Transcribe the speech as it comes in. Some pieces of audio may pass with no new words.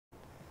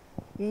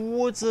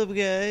What's up,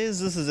 guys?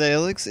 This is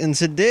Alex, and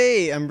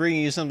today I'm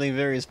bringing you something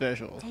very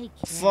special.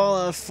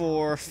 Fallout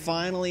 4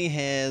 finally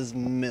has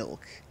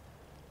milk.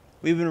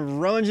 We've been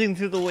rummaging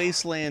through the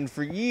wasteland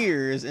for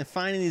years and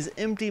finding these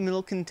empty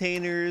milk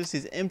containers,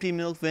 these empty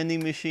milk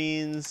vending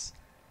machines,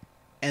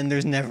 and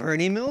there's never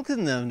any milk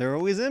in them. They're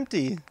always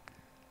empty.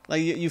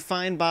 Like, you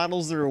find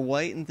bottles that are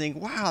white and think,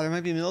 wow, there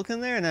might be milk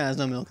in there? Nah, there's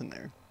no milk in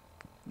there.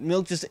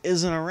 Milk just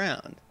isn't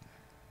around.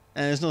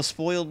 And there's no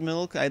spoiled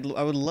milk. I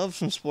would love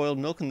some spoiled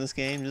milk in this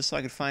game, just so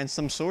I could find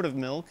some sort of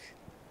milk.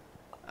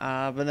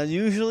 But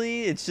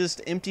usually it's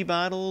just empty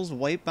bottles,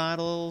 white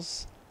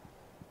bottles,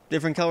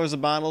 different colors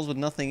of bottles with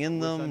nothing in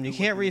them. You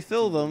can't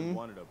refill them,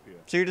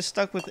 so you're just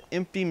stuck with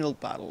empty milk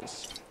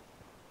bottles.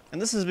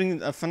 And this has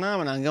been a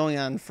phenomenon going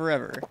on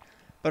forever.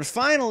 But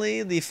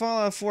finally, the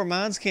Fallout 4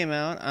 mods came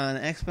out on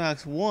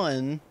Xbox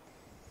One,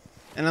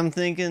 and I'm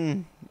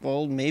thinking,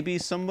 well, maybe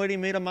somebody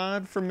made a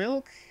mod for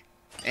milk?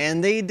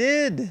 And they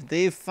did!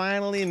 They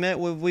finally met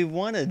what we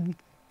wanted.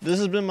 This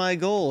has been my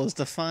goal, is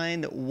to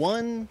find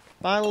one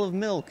bottle of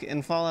milk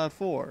in Fallout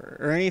 4,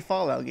 or any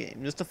Fallout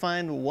game. Just to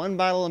find one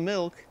bottle of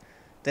milk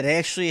that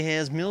actually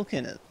has milk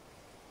in it.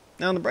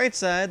 Now on the bright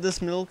side,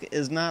 this milk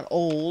is not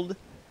old,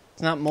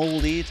 it's not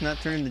moldy, it's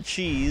not turned into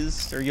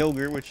cheese, or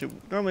yogurt, which it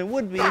normally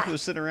would be if it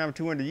was sitting around for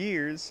 200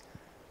 years.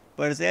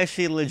 But it's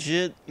actually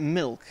legit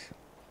milk,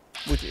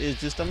 which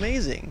is just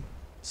amazing.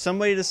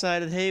 Somebody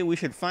decided, hey, we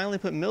should finally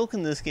put milk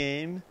in this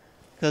game,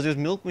 because there's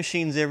milk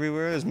machines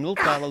everywhere, there's milk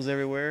bottles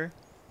everywhere,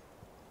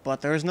 but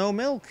there's no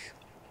milk.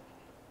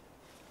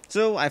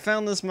 So I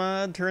found this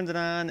mod, turned it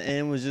on,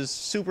 and was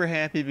just super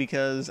happy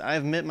because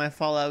I've met my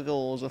Fallout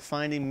goals of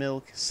finding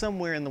milk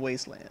somewhere in the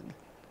wasteland.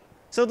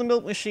 So the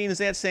milk machine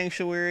is at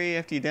Sanctuary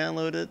after you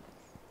download it,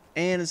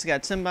 and it's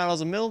got 10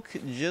 bottles of milk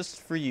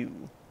just for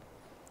you.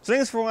 So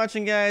thanks for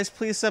watching, guys.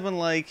 Please sub and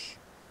like,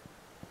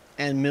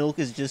 and milk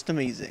is just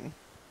amazing.